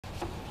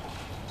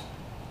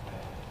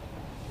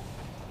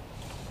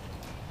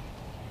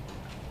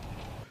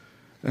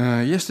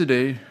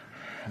Yesterday,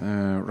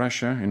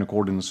 Russia, in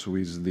accordance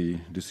with the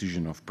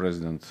decision of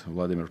President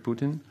Vladimir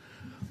Putin,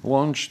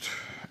 launched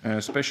a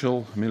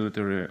special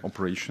military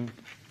operation,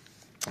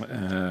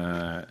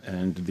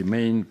 and the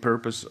main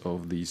purpose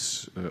of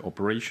this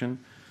operation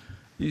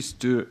is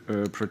to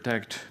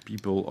protect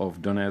people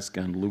of Donetsk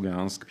and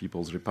Lugansk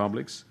People's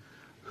Republics,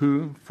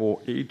 who for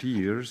 80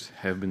 years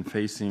have been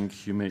facing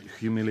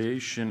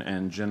humiliation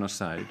and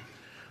genocide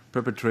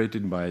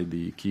perpetrated by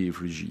the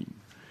Kiev regime.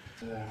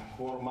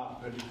 Warm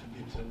up a little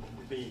bit of the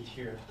debate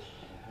here.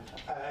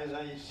 As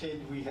I said,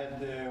 we had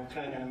the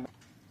Ukrainian.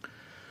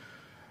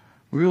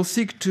 We will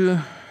seek to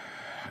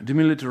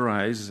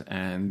demilitarize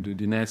and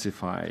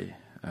de-nazify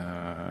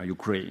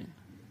Ukraine.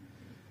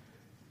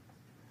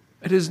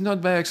 It is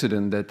not by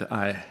accident that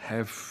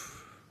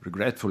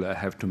regretfully, I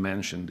have to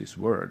mention this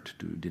word,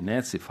 to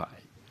de-nazify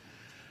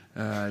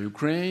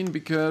Ukraine,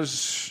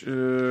 because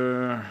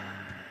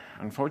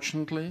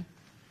unfortunately,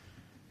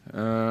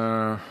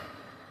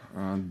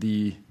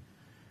 the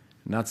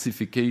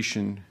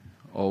Nazification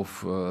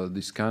of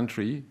this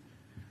country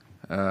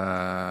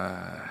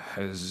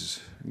has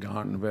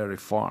gone very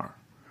far.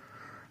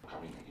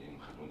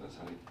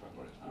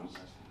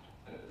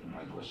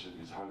 My question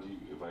is, how do you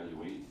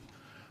evaluate?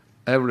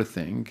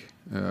 Everything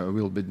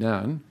will be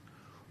done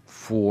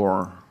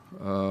for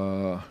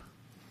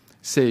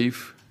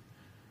safe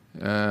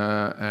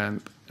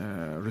and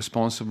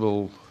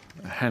responsible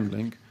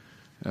handling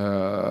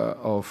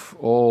of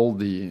all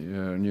the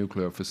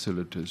nuclear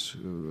facilities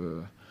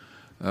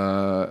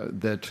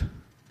that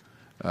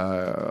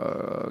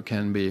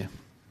can be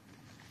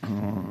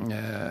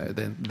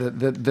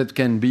that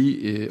can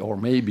be or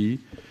maybe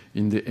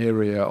in the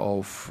area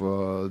of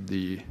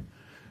the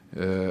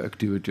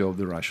activity of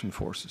the Russian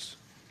forces.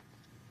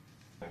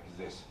 Like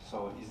this.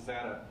 So is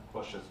that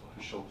Russia's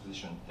official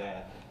position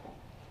that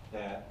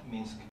Minsk